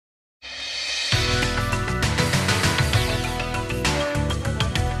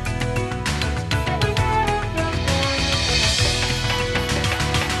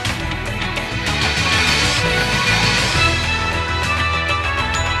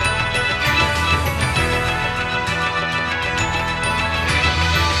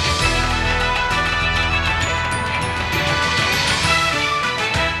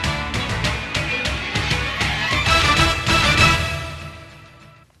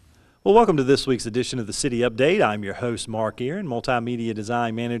Well, welcome to this week's edition of the City Update. I'm your host, Mark Aaron, Multimedia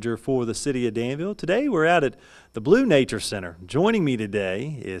Design Manager for the City of Danville. Today, we're out at the Blue Nature Center. Joining me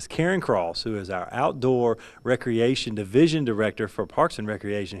today is Karen Cross, who is our Outdoor Recreation Division Director for Parks and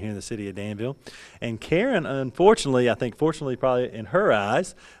Recreation here in the City of Danville. And Karen, unfortunately, I think fortunately probably in her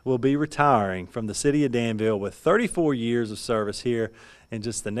eyes, will be retiring from the City of Danville with 34 years of service here in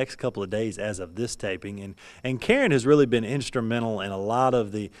just the next couple of days as of this taping. And Karen has really been instrumental in a lot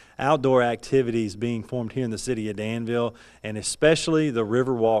of the outdoor activities being formed here in the City of Danville, and especially the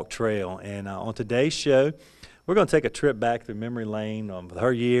Riverwalk Trail. And on today's show, we're going to take a trip back through memory lane with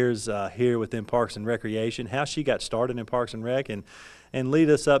her years here within Parks and Recreation, how she got started in Parks and Rec, and lead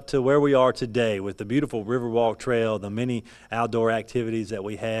us up to where we are today with the beautiful Riverwalk Trail, the many outdoor activities that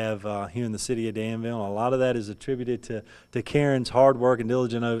we have here in the City of Danville. And a lot of that is attributed to Karen's hard work and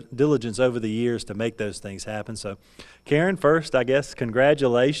diligence over the years to make those things happen. So, Karen, first, I guess,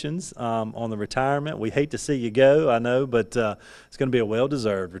 congratulations on the retirement. We hate to see you go, I know, but it's going to be a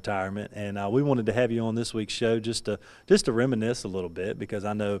well-deserved retirement. And we wanted to have you on this week's show just to reminisce a little bit, because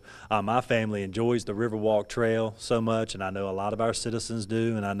I know my family enjoys the Riverwalk Trail so much, and I know a lot of our citizens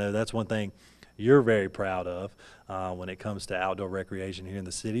do, and I know that's one thing you're very proud of when it comes to outdoor recreation here in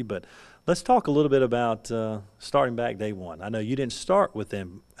the city. But let's talk a little bit about starting back day one. I know you didn't start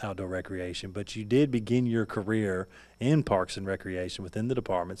within outdoor recreation, but you did begin your career in Parks and Recreation within the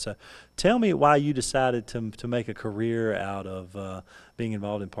department. So tell me why you decided to make a career out of being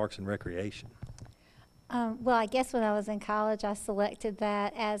involved in Parks and Recreation. Well, I guess when I was in college, I selected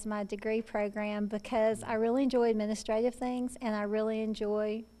that as my degree program because I really enjoy administrative things and I really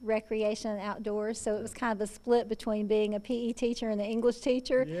enjoy recreation and outdoors. So it was kind of a split between being a PE teacher and an English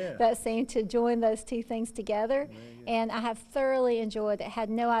teacher that seemed to join those two things together. And I have thoroughly enjoyed it. Had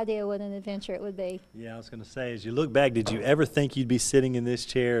no idea what an adventure it would be. Yeah, I was going to say, as you look back, did you ever think you'd be sitting in this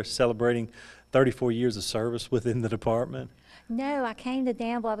chair celebrating 34 years of service within the department? No, I came to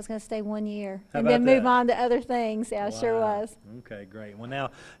Danville. I was going to stay 1 year How and about then move that? on to other things. Yeah, I sure was. Okay, great. Well,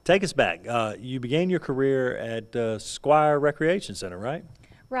 now take us back. You began your career at Squire Recreation Center, right?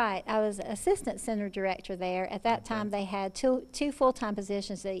 Right. I was assistant center director there. At that time, they had two full-time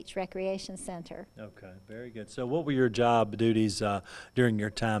positions at each recreation center. Okay, very good. So what were your job duties during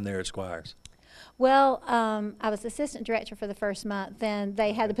your time there at Squires? Well, I was assistant director for the first month. Then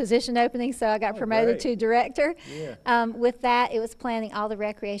they had a position opening, so I got promoted to director. Yeah. With that, it was planning all the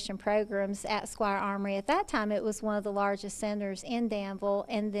recreation programs at Squire Armory. At that time, it was one of the largest centers in Danville.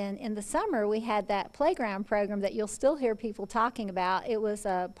 And then in the summer, we had that playground program that you'll still hear people talking about. It was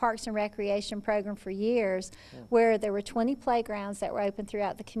a Parks and Recreation program for years, where there were 20 playgrounds that were open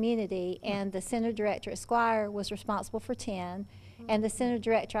throughout the community, and the center director at Squire was responsible for 10. And the center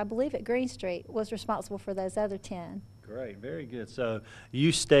director, I believe at Green Street, was responsible for those other 10. Great, very good. So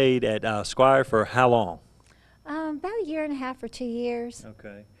you stayed at Squire for how long? About a year and a half or 2 years.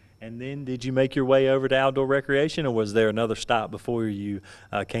 Okay. And then did you make your way over to outdoor recreation, or was there another stop before you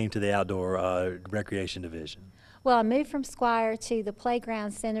came to the outdoor recreation division? Well, I moved from Squire to the playground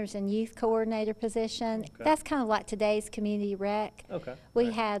centers and youth coordinator position. Okay. That's kind of like today's community rec. Okay.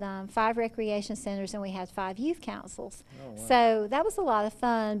 We had 5 recreation centers and we had 5 youth councils. Oh, wow. So that was a lot of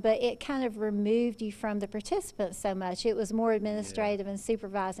fun, but it kind of removed you from the participants so much. It was more administrative and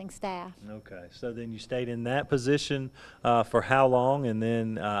supervising staff. Okay. So then you stayed in that position for how long? And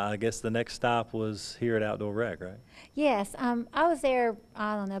then I guess the next stop was here at Outdoor Rec, right? Yes, I was there,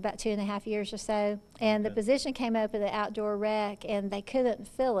 I don't know, about 2.5 years or so, and the Okay. position came open at Outdoor Rec, and they couldn't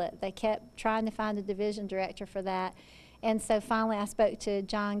fill it. They kept trying to find a division director for that. And so finally I spoke to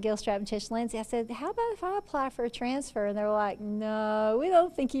John Gilstrap and Tish Lindsay. I said, how about if I apply for a transfer? And they were like, no, we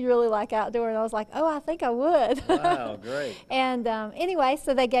don't think you really like outdoor. And I was like, oh, I think I would. Wow, great. And anyway,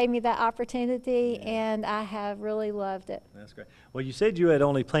 so they gave me that opportunity, and I have really loved it. That's great. Well, you said you had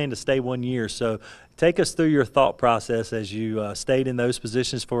only planned to stay 1 year, so take us through your thought process as you stayed in those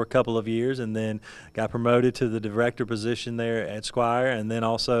positions for a couple of years and then got promoted to the director position there at Squire, and then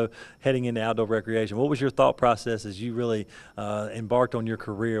also heading into outdoor recreation. What was your thought process as you really embarked on your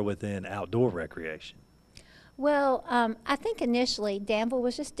career within outdoor recreation? Well, I think initially Danville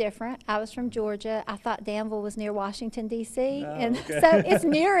was just different. I was from Georgia. I thought Danville was near Washington, D.C., and okay. so it's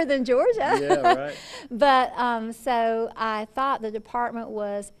nearer than Georgia. Yeah, right. But so I thought the department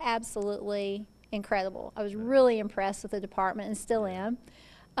was absolutely incredible. I was really impressed with the department and still am.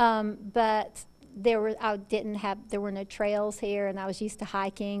 But there were no trails here, and I was used to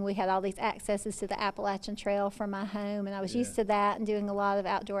hiking. We had all these accesses to the Appalachian Trail from my home, and I was used to that and doing a lot of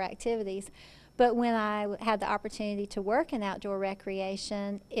outdoor activities. But when I had the opportunity to work in outdoor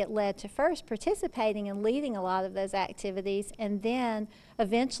recreation, it led to first participating and leading a lot of those activities, and then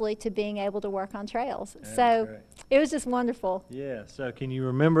eventually to being able to work on trails. So great. it was just wonderful. Yeah, so can you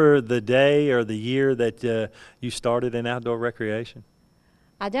remember the day or the year that you started in outdoor recreation?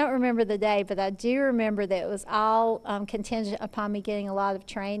 I don't remember the day, but I do remember that it was all contingent upon me getting a lot of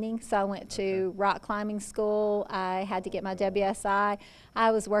training. So I went to rock climbing school. I had to get my WSI.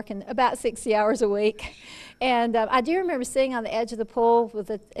 I was working about 60 hours a week. And I do remember sitting on the edge of the pool with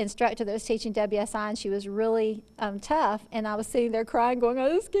the instructor that was teaching WSI, and she was really tough. And I was sitting there crying, going, I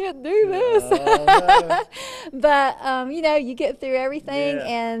just can't do this. Oh, no. But, you know, you get through everything, Yeah.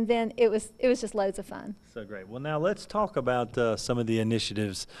 and then it was just loads of fun. So great. Well, now let's talk about some of the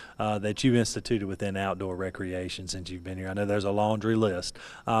initiatives that you instituted within outdoor recreation since you've been here. I know there's a laundry list.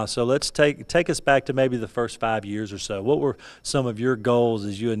 So let's take us back to maybe the first 5 years or so. What were some of your goals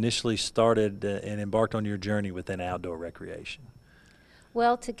as you initially started and embarked on your journey within outdoor recreation?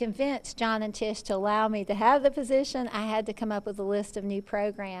 Well, to convince John and Tish to allow me to have the position, I had to come up with a list of new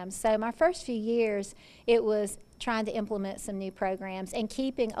programs. So my first few years, it was trying to implement some new programs and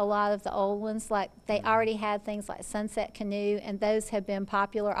keeping a lot of the old ones. Like they already had things like Sunset Canoe, and those have been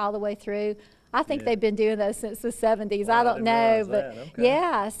popular all the way through. I think they've been doing those since the 70s. Wow, I I don't didn't know, realize but that. Okay.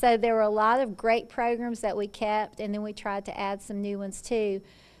 yeah, so there were a lot of great programs that we kept, and then we tried to add some new ones too.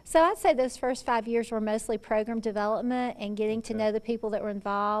 So I'd say those first 5 years were mostly program development and getting to know the people that were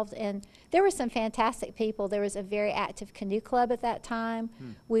involved. And there were some fantastic people. There was a very active canoe club at that time.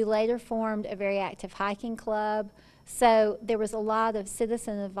 We later formed a very active hiking club. So there was a lot of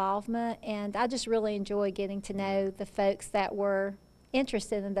citizen involvement, and I just really enjoyed getting to know the folks that were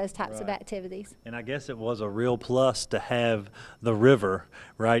interested in those types of Right. activities. And I guess it was a real plus to have the river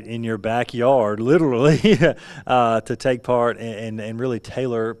right in your backyard, literally, to take part and really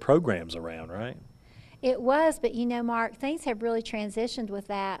tailor programs around, right? It was, but you know, Mark, things have really transitioned with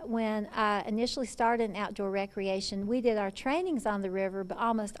that. When I initially started in outdoor recreation, we did our trainings on the river, but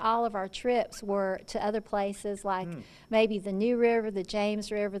almost all of our trips were to other places like maybe the New River, the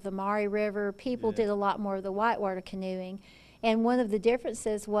James River, the Maury River. People did a lot more of the whitewater canoeing. And one of the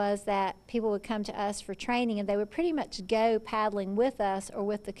differences was that people would come to us for training, and they would pretty much go paddling with us or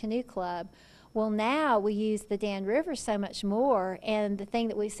with the canoe club. Well, now we use the Dan River so much more, and the thing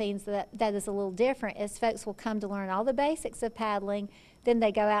that we've seen is that is a little different is folks will come to learn all the basics of paddling, then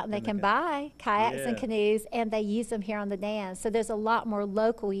they go out and they can buy kayaks and canoes, and they use them here on the Dan. So there's a lot more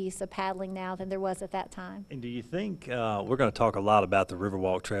local use of paddling now than there was at that time. And do you think, we're going to talk a lot about the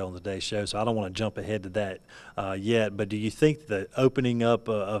Riverwalk Trail in today's show, so I don't want to jump ahead to that yet, but do you think the opening up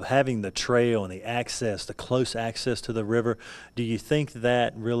of having the trail and the access, the close access to the river, do you think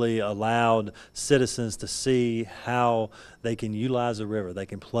that really allowed citizens to see how they can utilize the river, they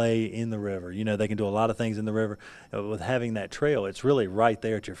can play in the river, you know, they can do a lot of things in the river with having that trail? It's really right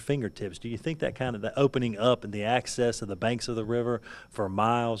there at your fingertips. Do you think that kind of the opening up and the access of the banks of the river for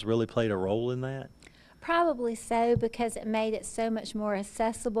miles really played a role in that? Probably so, because it made it so much more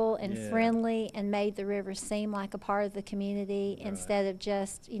accessible and friendly, and made the river seem like a part of the community instead of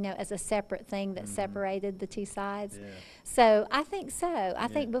just, you know, as a separate thing that separated the two sides. So I think so. I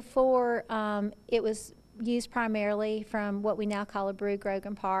think before it was used primarily from what we now call a Brew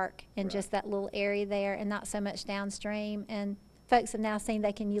Grogan Park and just that little area there, and not so much downstream. And folks have now seen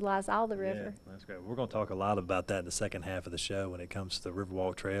they can utilize all the river. Yeah, that's great. We're going to talk a lot about that in the second half of the show when it comes to the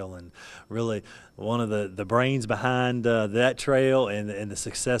Riverwalk Trail, and really one of the brains behind that trail and the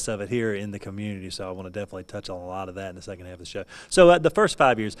success of it here in the community. So I want to definitely touch on a lot of that in the second half of the show. So the first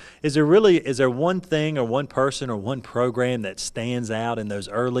 5 years, is there one thing or one person or one program that stands out in those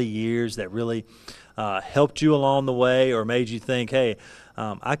early years that really helped you along the way, or made you think, hey,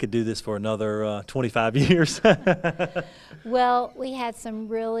 I could do this for another 25 years? Well, we had some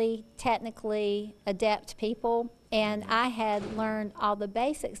really technically adept people, and I had learned all the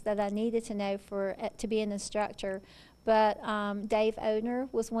basics that I needed to know to be an instructor. But Dave Odner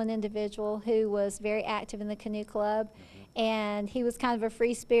was one individual who was very active in the canoe club, and he was kind of a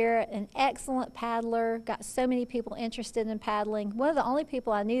free spirit, an excellent paddler, got so many people interested in paddling. One of the only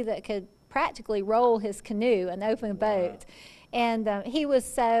people I knew that could practically roll his canoe, an open boat. And he was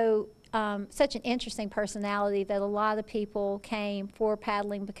such an interesting personality that a lot of people came for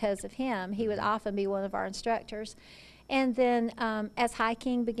paddling because of him. He would often be one of our instructors. And then as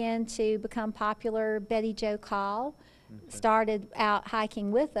hiking began to become popular, Betty Jo Call started out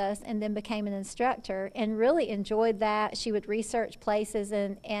hiking with us and then became an instructor, and really enjoyed that. She would research places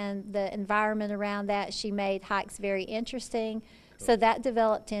and the environment around that. She made hikes very interesting. So that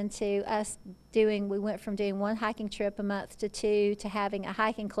developed into us we went from doing one hiking trip a month to two, to having a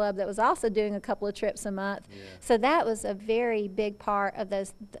hiking club that was also doing a couple of trips a month. Yeah. So that was a very big part of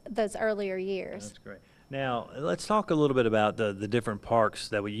those earlier years. That's great. Now, let's talk a little bit about the different parks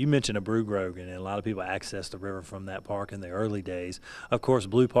that you mentioned a Brew Grogan, and a lot of people access the river from that park in the early days. Of course,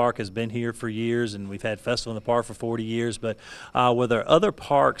 Blue Park has been here for years, and we've had Festival in the Park for 40 years, but were there other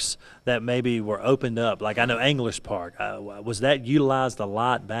parks that maybe were opened up? Like I know English Park, was that utilized a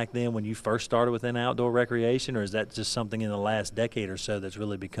lot back then when you first started within outdoor recreation, or is that just something in the last decade or so that's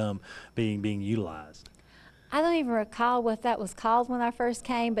really become being utilized? I don't even recall what that was called when I first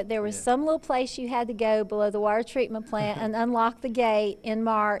came, but there was Yeah. some little place you had to go below the water treatment plant and unlock the gate in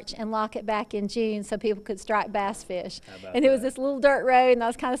March and lock it back in June so people could strike bass fish. How about And it was that? this little dirt road, and I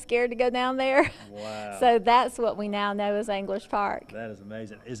was kind of scared to go down there. Wow. So that's what we now know as English Park. That is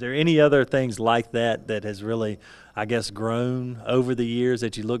amazing. Is there any other things like that that has really, I guess, grown over the years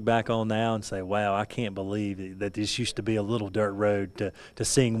that you look back on now and say, wow, I can't believe that this used to be a little dirt road to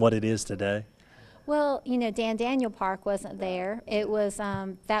seeing what it is today? Well, Dan Daniel Park wasn't there. It was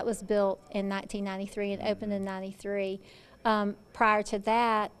that was built in 1993 and opened in '93. Prior to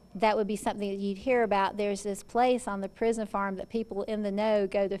that, that would be something that you'd hear about. There's this place on the prison farm that people in the know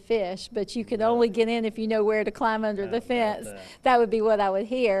go to fish, but you can only get in if you know where to climb under the fence. That would be what I would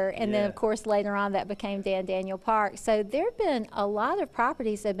hear. And then, Yeah. of course, later on that became Dan Daniel Park. So there have been a lot of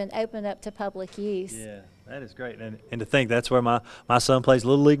properties that have been opened up to public use. Yeah, that is great. And to think that's where my son plays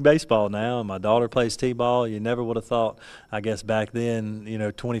Little League Baseball now, and my daughter plays T-ball. You never would have thought, I guess, back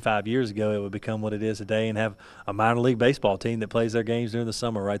then, 25 years ago, it would become what it is today and have a minor league baseball team that plays their games during the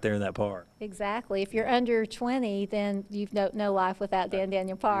summer right there in that park. Exactly. If you're under 20, then you've no life without Dan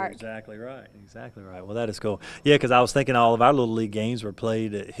Daniel Park. Exactly right. Exactly right. Well, that is cool. Yeah, because I was thinking all of our Little League games were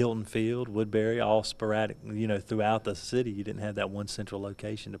played at Hilton Field, Woodbury, all sporadic, throughout the city. You didn't have that one central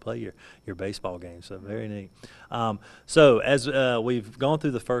location to play your baseball games. So very neat. So as we've gone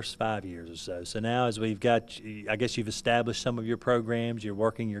through the first 5 years or so now as we've got, I guess you've established some of your programs, you're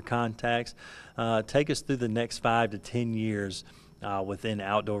working your contacts. Take us through the next 5 to 10 years within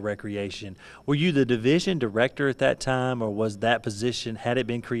outdoor recreation. Were you the division director at that time, or was that position, had it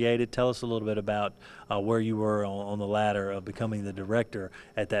been created? Tell us a little bit about where you were on the ladder of becoming the director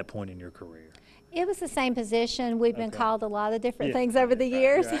at that point in your career. It was the same position. We've been Okay. called a lot of different Yeah. things over the Right,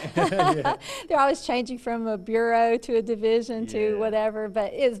 years. right. Yeah. They're always changing from a bureau to a division Yeah. to whatever,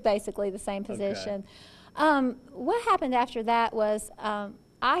 but it was basically the same position. What happened after that was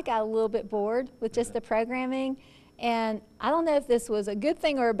I got a little bit bored with just the programming. And I don't know if this was a good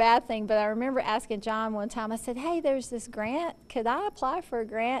thing or a bad thing, but I remember asking John one time, I said, hey, there's this grant. Could I apply for a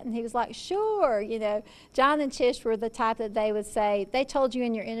grant? And he was like, sure. John and Tish were the type that they would say, they told you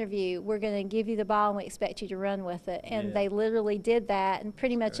in your interview, we're going to give you the ball and we expect you to run with it. And Yeah. they literally did that. And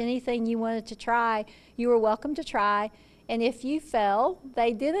pretty much Right. anything you wanted to try, you were welcome to try. And if you fell,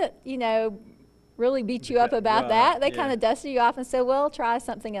 they didn't, really beat you up about Right, that. They yeah. kind of dusted you off and said, well, try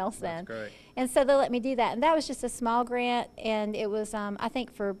something else then. That's great. And so they let me do that. And that was just a small grant. And it was, I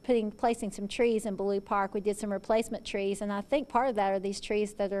think, for placing some trees in Blue Park. We did some replacement trees. And I think part of that are these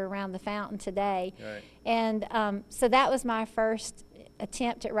trees that are around the fountain today. Right. And so that was my first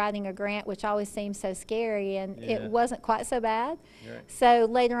attempt at writing a grant, which always seems so scary. And Yeah. it wasn't quite so bad. Right. So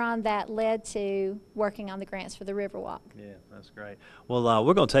later on, that led to working on the grants for the Riverwalk. Yeah, that's great. Well,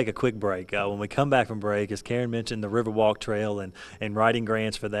 we're going to take a quick break. When we come back from break, as Karen mentioned, the Riverwalk Trail and writing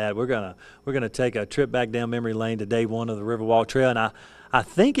grants for that, we're gonna take a trip back down memory lane to day one of the Riverwalk Trail. And I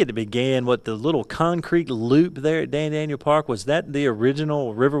think it began with the little concrete loop there at Dan Daniel Park. Was that the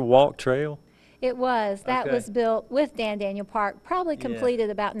original Riverwalk Trail? It was. That Okay. was built with Dan Daniel Park, probably Yeah.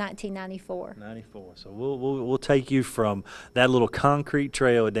 completed about 1994. 94. So we'll take you from that little concrete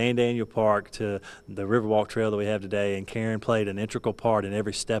trail at Dan Daniel Park to the Riverwalk Trail that we have today. And Karen played an integral part in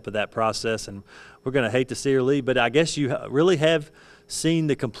every step of that process. And we're going to hate to see her leave, but I guess you really have seen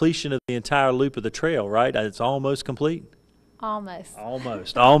the completion of the entire loop of the trail, right? It's almost complete. Almost.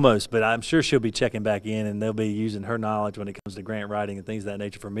 Almost, but I'm sure she'll be checking back in, and they'll be using her knowledge when it comes to grant writing and things of that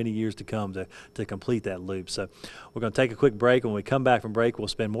nature for many years to come to complete that loop. So we're going to take a quick break. When we come back from break, we'll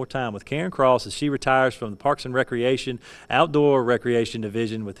spend more time with Karen Cross as she retires from the Parks and Recreation, Outdoor Recreation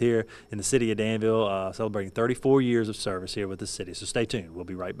Division with here in the city of Danville, celebrating 34 years of service here with the city. So stay tuned. We'll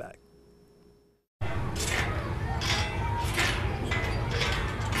be right back.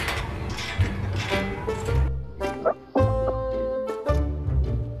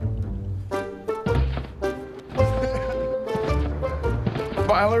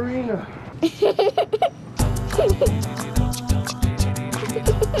 Ballerina.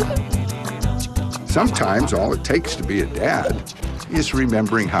 Sometimes all it takes to be a dad is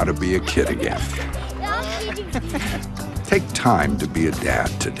remembering how to be a kid again. Take time to be a dad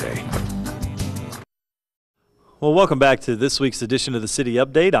today. Well, welcome back to this week's edition of the City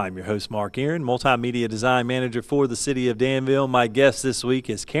Update. I'm your host, Mark Aaron, Multimedia Design Manager for the City of Danville. My guest this week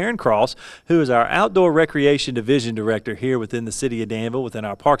is Karen Cross, who is our Outdoor Recreation Division Director here within the City of Danville, within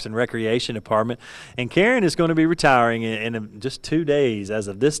our Parks and Recreation Department. And Karen is going to be retiring in just 2 days as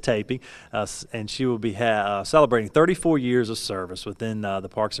of this taping, and she will be celebrating 34 years of service within the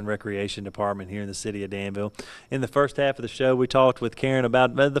Parks and Recreation Department here in the City of Danville. In the first half of the show, we talked with Karen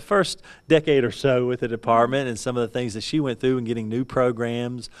about the first decade or so with the department and some of the things that she went through in getting new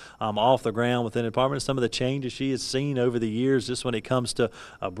programs off the ground within the department, some of the changes she has seen over the years just when it comes to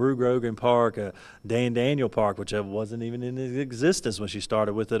Brew Grogan Park, Dan Daniel Park, which wasn't even in existence when she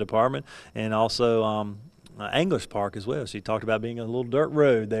started with the department, and also Anglers Park as well. She talked about being a little dirt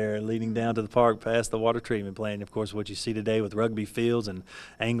road there leading down to the park past the water treatment plant. Of course, what you see today with rugby fields and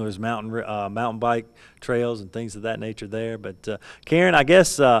Anglers mountain bike trails and things of that nature there. But Karen, I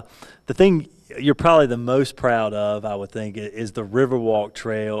guess the thing you're probably the most proud of, I would think, is the Riverwalk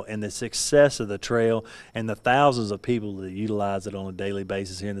Trail and the success of the trail and the thousands of people that utilize it on a daily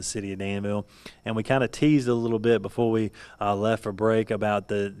basis here in the City of Danville. And we kind of teased a little bit before we left for break about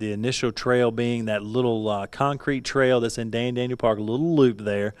the initial trail being that little concrete trail that's in Dan Daniel Park, a little loop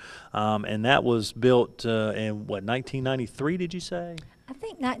there. And that was built in, what, 1993, did you say? I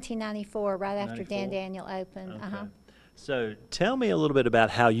think 1994, right after 94? Dan Daniel opened. Okay. So tell me a little bit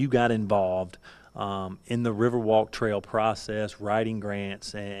about how you got involved in the Riverwalk Trail process, writing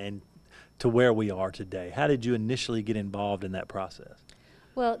grants, and to where we are today. How did you initially get involved in that process?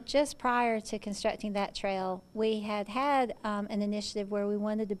 Well, just prior to constructing that trail, we had an initiative where we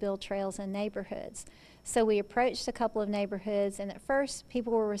wanted to build trails in neighborhoods. So we approached a couple of neighborhoods, and at first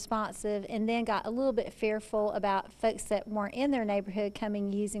people were responsive and then got a little bit fearful about folks that weren't in their neighborhood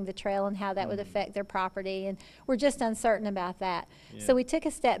coming using the trail and how that would affect their property, and we're just uncertain about that. Yeah. So we took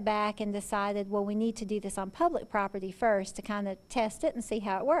a step back and decided, well, we need to do this on public property first to kind of test it and see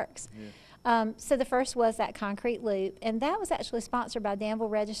how it works. Yeah. So the first was that concrete loop, and that was actually sponsored by Danville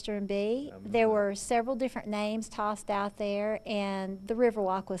Register and Bee. There were several different names tossed out there, and the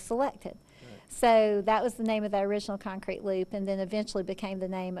Riverwalk was selected. So that was the name of the original concrete loop, and then eventually became the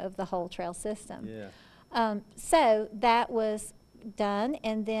name of the whole trail system. Yeah. So that was done,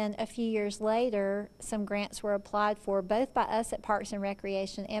 and then a few years later, some grants were applied for, both by us at Parks and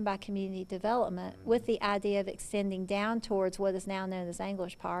Recreation and by Community Development, with the idea of extending down towards what is now known as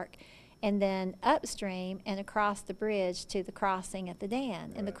Anglers Park, and then upstream and across the bridge to the crossing at the Dan.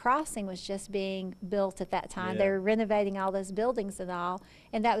 Right. And the crossing was just being built at that time. Yeah. They were renovating all those buildings and all,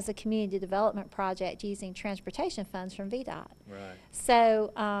 and that was a community development project using transportation funds from VDOT. Right.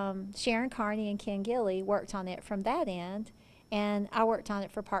 So Sharon Carney and Ken Gilly worked on it from that end, and I worked on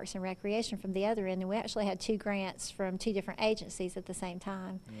it for Parks and Recreation from the other end, and we actually had 2 grants from 2 different agencies at the same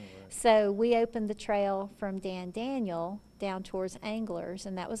time. Oh, right. So we opened the trail from Dan Daniel down towards Anglers,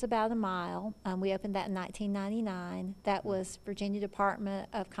 and that was about a mile. We opened that in 1999. That was Virginia Department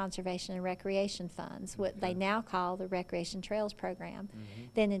of Conservation and Recreation funds, what they now call the Recreation Trails Program. Mm-hmm.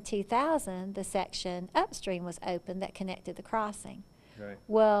 Then in 2000, the section upstream was opened that connected the crossing. Right.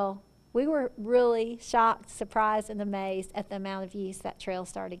 Well, we were really shocked, surprised, and amazed at the amount of use that trail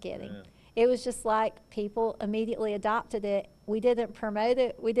started getting. Yeah. It was just like people immediately adopted it. We didn't promote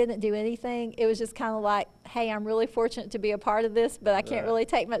it. We didn't do anything. It was just kind of like, hey, I'm really fortunate to be a part of this, but I can't really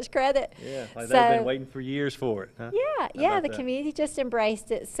take much credit. Yeah, like they've been waiting for years for it. Huh? Yeah, the community just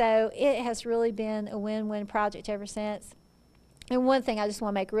embraced it. So it has really been a win-win project ever since. And one thing I just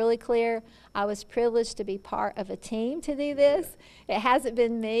want to make really clear, I was privileged to be part of a team to do this. It hasn't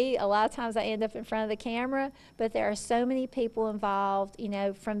been me. A lot of times I end up in front of the camera, but there are so many people involved, you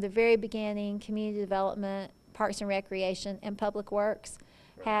know, from the very beginning, community development, Parks and Recreation, and Public Works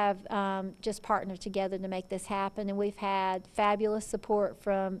have just partnered together to make this happen. And we've had fabulous support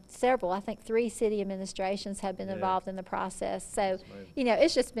from several, I think 3 city administrations have been involved in the process. So, you know,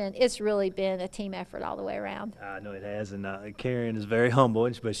 it's really been a team effort all the way around. I know it has, and Karen is very humble,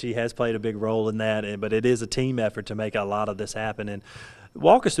 but she has played a big role in that. But it is a team effort to make a lot of this happen. And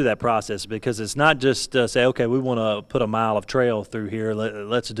walk us through that process, because it's not just say, okay, we want to put a mile of trail through here,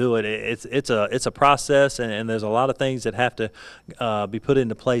 let's do it. It's a process, and there's a lot of things that have to be put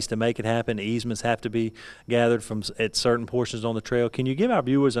into place to make it happen. Easements have to be gathered from at certain portions on the trail. Can you give our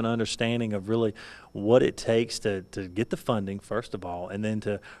viewers an understanding of really what it takes to get the funding, first of all, and then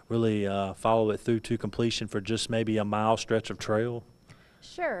to really follow it through to completion for just maybe a mile stretch of trail?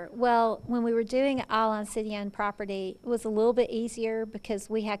 Sure. Well, when we were doing it all on city-owned property, it was a little bit easier because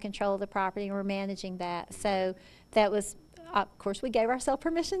we had control of the property and we're managing that. So that was of course, we gave ourselves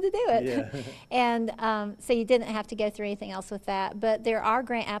permission to do it. Yeah. And so you didn't have to go through anything else with that. But there are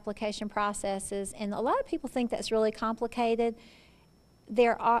grant application processes, and a lot of people think that's really complicated.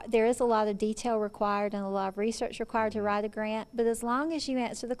 There is a lot of detail required and a lot of research required to write a grant, but as long as you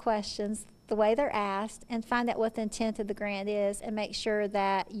answer the questions the way they're asked and find out what the intent of the grant is and make sure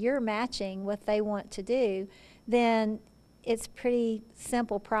that you're matching what they want to do, then it's pretty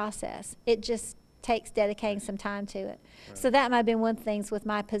simple process. It just takes dedicating some time to it. Right. So that might have been one of the things with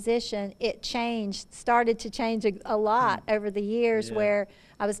my position. It started to change a lot over the years, Yeah. where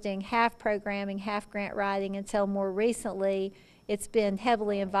I was doing half programming, half grant writing, until more recently it's been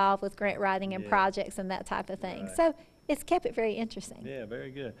heavily involved with grant writing and Yeah. projects and that type of thing. Right. So it's kept it very interesting. Yeah,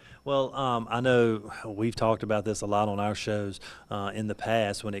 very good. Well, I know we've talked about this a lot on our shows in the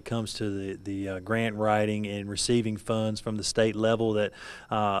past when it comes to the grant writing and receiving funds from the state level, that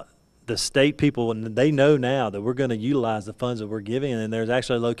the state people, and they know now that we're going to utilize the funds that we're giving, and there's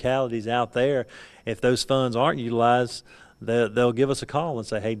actually localities out there, if those funds aren't utilized, they'll give us a call and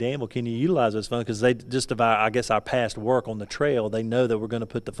say, hey, Danville, can you utilize those funds? Because they just of I guess our past work on the trail, they know that we're going to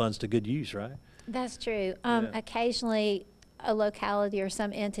put the funds to good use, right? That's true. Yeah. Occasionally, a locality or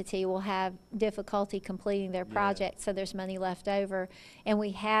some entity will have difficulty completing their Yeah. project, so there's money left over. And we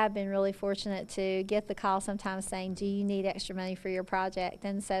have been really fortunate to get the call sometimes saying, do you need extra money for your project?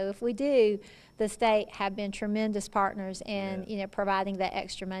 And so if we do, the state have been tremendous partners in providing that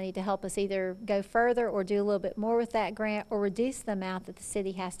extra money to help us either go further or do a little bit more with that grant, or reduce the amount that the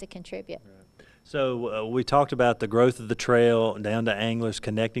city has to contribute. So we talked about the growth of the trail down to Anglers,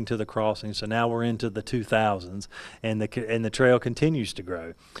 connecting to the crossing. So now we're into the 2000s, and the trail continues to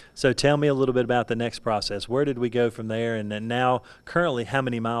grow. So tell me a little bit about the next process. Where did we go from there? And then now, currently, how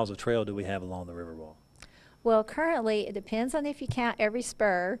many miles of trail do we have along the Riverwalk? Well, currently, it depends on if you count every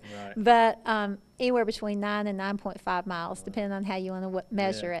spur, Right. but anywhere between 9 and 9.5 miles, depending on how you want to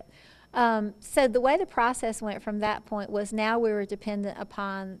measure it. So the way the process went from that point was, now we were dependent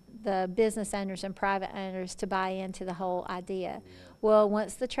upon the business owners and private owners to buy into the whole idea. Well,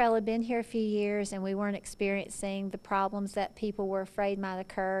 once the trail had been here a few years and we weren't experiencing the problems that people were afraid might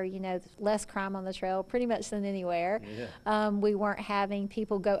occur, less crime on the trail pretty much than anywhere. We weren't having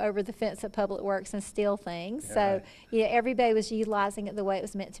people go over the fence at Public Works and steal things. So everybody was utilizing it the way it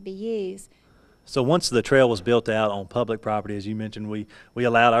was meant to be used. So once the trail was built out on public property, as you mentioned, we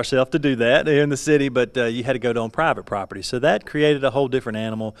allowed ourselves to do that here in the city, but you had to go on private property. So that created a whole different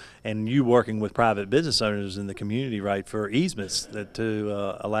animal, and you working with private business owners in the community, right, for easements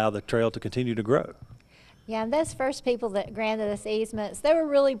to allow the trail to continue to grow. Yeah, and those first people that granted us easements, they were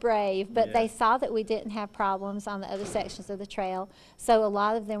really brave, but Yeah. they saw that we didn't have problems on the other sections of the trail. So a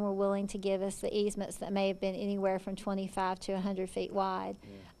lot of them were willing to give us the easements that may have been anywhere from 25 to 100 feet wide.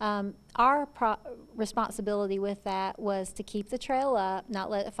 Our responsibility with that was to keep the trail up, not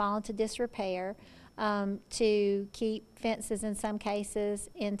let it fall into disrepair, to keep fences in some cases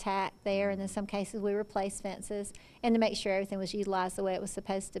intact there, and in some cases we replaced fences, and to make sure everything was utilized the way it was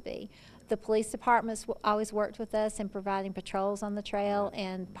supposed to be. The police departments always worked with us in providing patrols on the trail,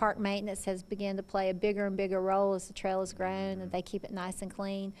 and park maintenance has begun to play a bigger and bigger role as the trail has grown, and they keep it nice and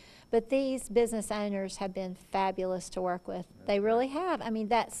clean. But these business owners have been fabulous to work with. They really have. I mean,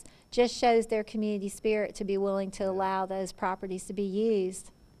 that's just shows their community spirit to be willing to allow those properties to be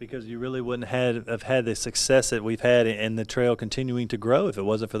used. Because you really wouldn't have had the success that we've had in the trail continuing to grow if it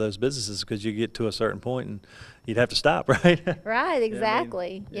wasn't for those businesses, because you get to a certain point and you'd have to stop, right? Right,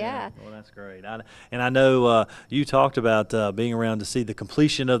 exactly. Yeah. Well, that's great. And I know you talked about being around to see the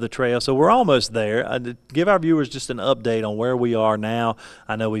completion of the trail, so we're almost there. Give our viewers just an update on where we are now.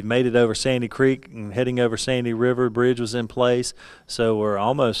 I know we've made it over Sandy Creek and heading over Sandy River. Bridge was in place, so we're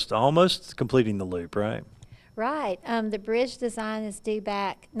almost completing the loop, right? Right. The bridge design is due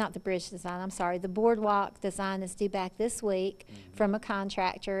back, not the bridge design, I'm sorry, the boardwalk design is due back this week from a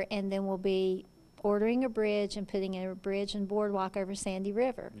contractor, and then we'll be ordering a bridge and putting in a bridge and boardwalk over Sandy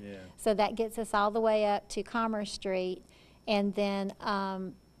River. Yeah. So that gets us all the way up to Commerce Street, and then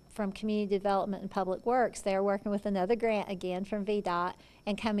from Community Development and Public Works, they're working with another grant again from VDOT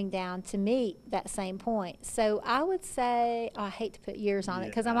and coming down to meet that same point. So I would say, I hate to put years on it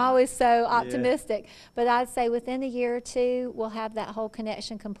because I'm always so optimistic, but I'd say within a year or two, we'll have that whole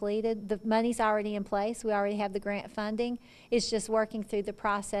connection completed. The money's already in place. We already have the grant funding. It's just working through the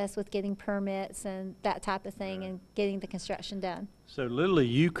process with getting permits and that type of thing and getting the construction done. So literally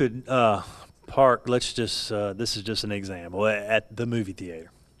you could park, let's just, this is just an example, at the movie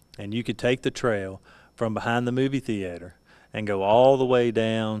theater. And you could take the trail from behind the movie theater and go all the way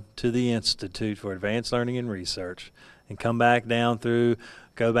down to the Institute for Advanced Learning and Research and come back down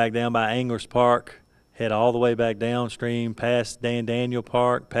go back down by Anglers Park head all the way back downstream, past Dan Daniel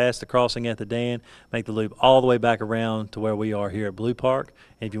Park, past the crossing at the Dan, make the loop all the way back around to where we are here at Blue Park.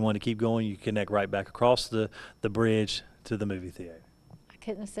 And if you want to keep going, you connect right back across the bridge to the movie theater. I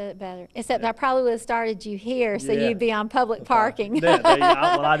couldn't have said it better. Except I probably would have started you here, so Yeah. you'd be on public parking.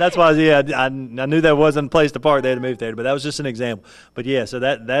 That's why, I knew there wasn't a place to park there at the movie theater, but that was just an example. But yeah, so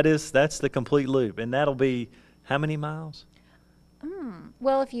that's the complete loop, and that'll be how many miles?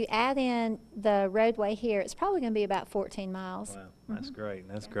 Well, if you add in the roadway here, it's probably going to be about 14 miles. Wow, that's great.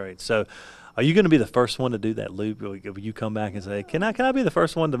 That's great. So, are you going to be the first one to do that loop? Or will you come back and say, "Can I be the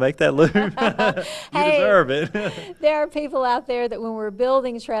first one to make that loop?" You Hey, deserve it. There are people out there that when we're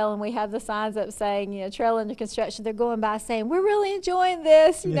building a trail and we have the signs up saying, trail under construction, they're going by saying, "We're really enjoying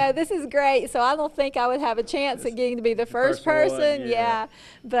this. This is great." So I don't think I would have a chance at getting to be the first first one, person. yeah.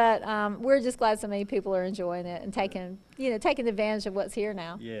 But we're just glad so many people are enjoying it and taking advantage of what's here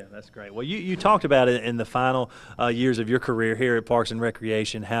now. Yeah, that's great. Well, you talked about it in the final years of your career here at Parks and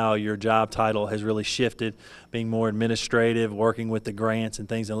Recreation, how your job title has really shifted, being more administrative, working with the grants and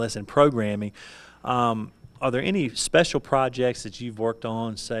things, and less in programming. Are there any special projects that you've worked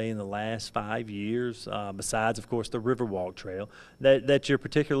on, say, in the last 5 years, besides, of course, the Riverwalk Trail, that you're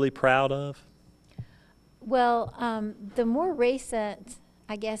particularly proud of? Well, the more recent,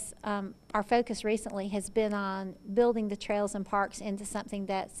 I guess, our focus recently has been on building the trails and parks into something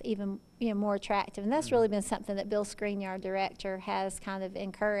that's even more attractive, and that's really been something that Bill Screeney, our director, has kind of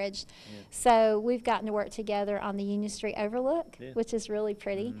encouraged. So we've gotten to work together on the Union Street Overlook, which is really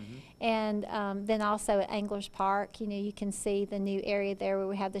pretty, and then also at Anglers Park, you can see the new area there where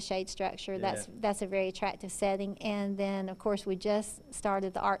we have the shade structure. That's a very attractive setting, and then of course we just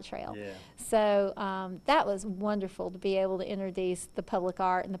started the art trail. So that was wonderful to be able to introduce the public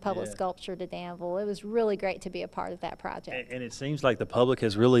art and the public sculpture to Danville. It was really great to be a part of that project. And it seems like the public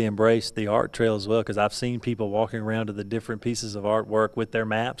has really embraced the art trail as well, because I've seen people walking around to the different pieces of artwork with their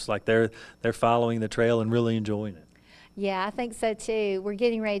maps, like they're following the trail and really enjoying it. Yeah, I think so too. We're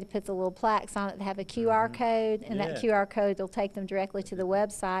getting ready to put the little plaques on it that have a QR code, and that QR code will take them directly to the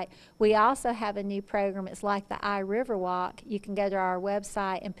website. We also have a new program. It's like the iRiverwalk. You can go to our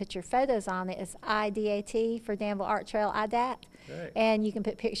website and put your photos on it. It's IDAT for Danville Art Trail, IDAT. Great. And you can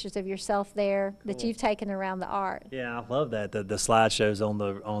put pictures of yourself there that you've taken around the art. Yeah, I love that. The slideshows on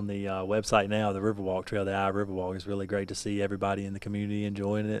the website now, the Riverwalk Trail, the iRiverwalk, is really great to see everybody in the community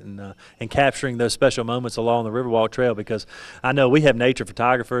enjoying it and capturing those special moments along the Riverwalk Trail, because I know we have nature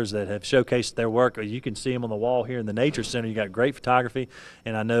photographers that have showcased their work. You can see them on the wall here in the Nature Center. You got great photography,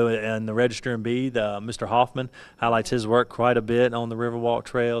 and I know in the Register and Bee, Mr. Hoffman highlights his work quite a bit on the Riverwalk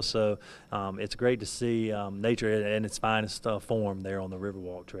Trail. So it's great to see nature in its finest form there on the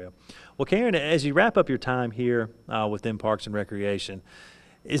Riverwalk Trail. Well, Karen, as you wrap up your time here within Parks and Recreation,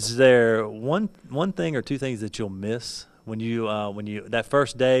 is there one thing or two things that you'll miss when you that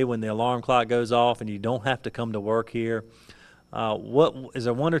first day when the alarm clock goes off and you don't have to come to work here? What is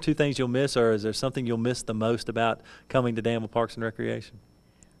there, one or two things you'll miss, or is there something you'll miss the most about coming to Danville Parks and Recreation?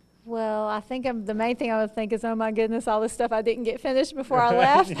 Well, I think the main thing I would think is, oh my goodness, all this stuff I didn't get finished before I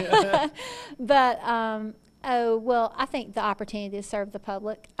left. But oh, well, I think the opportunity to serve the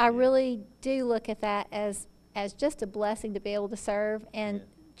public. I really do look at that as just a blessing to be able to serve, and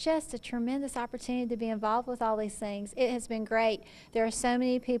just a tremendous opportunity to be involved with all these things. It has been great. There are so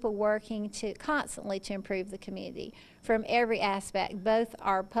many people working constantly to improve the community from every aspect, both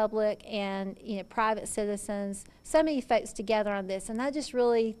our public and private citizens. So many folks together on this, and I just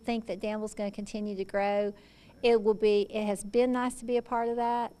really think that Danville's going to continue to grow. It has been nice to be a part of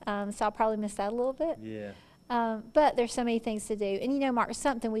that, so I'll probably miss that a little bit. Yeah. But there's so many things to do. And Mark,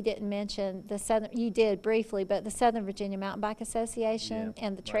 something we didn't mention, you did briefly, but the Southern Virginia Mountain Bike Association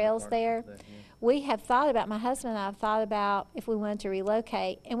and the trails there. We have thought about, my husband and I have thought about if we wanted to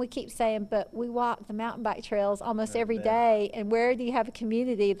relocate, and we keep saying, but we walk the mountain bike trails almost every day, and where do you have a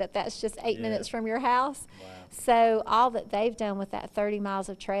community that's just 8 minutes from your house? Wow. So all that they've done with that 30 miles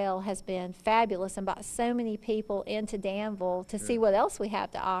of trail has been fabulous, and brought so many people into Danville to see what else we have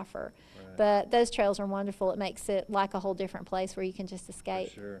to offer. But those trails are wonderful. It makes it like a whole different place where you can just escape.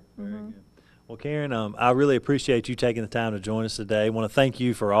 For sure. Very good. Well, Karen, I really appreciate you taking the time to join us today. I want to thank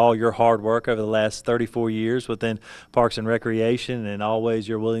you for all your hard work over the last 34 years within Parks and Recreation, and always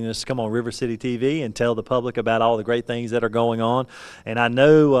your willingness to come on River City TV and tell the public about all the great things that are going on. And I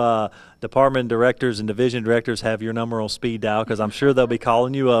know department directors and division directors have your number on speed dial, because I'm sure they'll be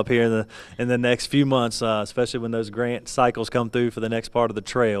calling you up here in the next few months, especially when those grant cycles come through for the next part of the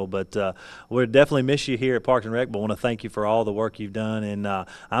trail. But we'll definitely miss you here at Parks and Rec, but want to thank you for all the work you've done. And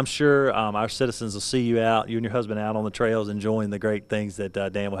I'm sure our citizens will see you out, you and your husband out on the trails enjoying the great things that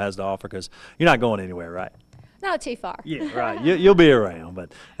Danville has to offer, because you're not going anywhere, right? Not too far. Yeah, right. You'll be around.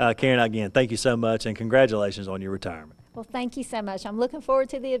 But Karen, again, thank you so much, and congratulations on your retirement. Well, thank you so much. I'm looking forward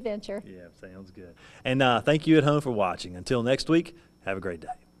to the adventure. Yeah, sounds good. And thank you at home for watching. Until next week, have a great day.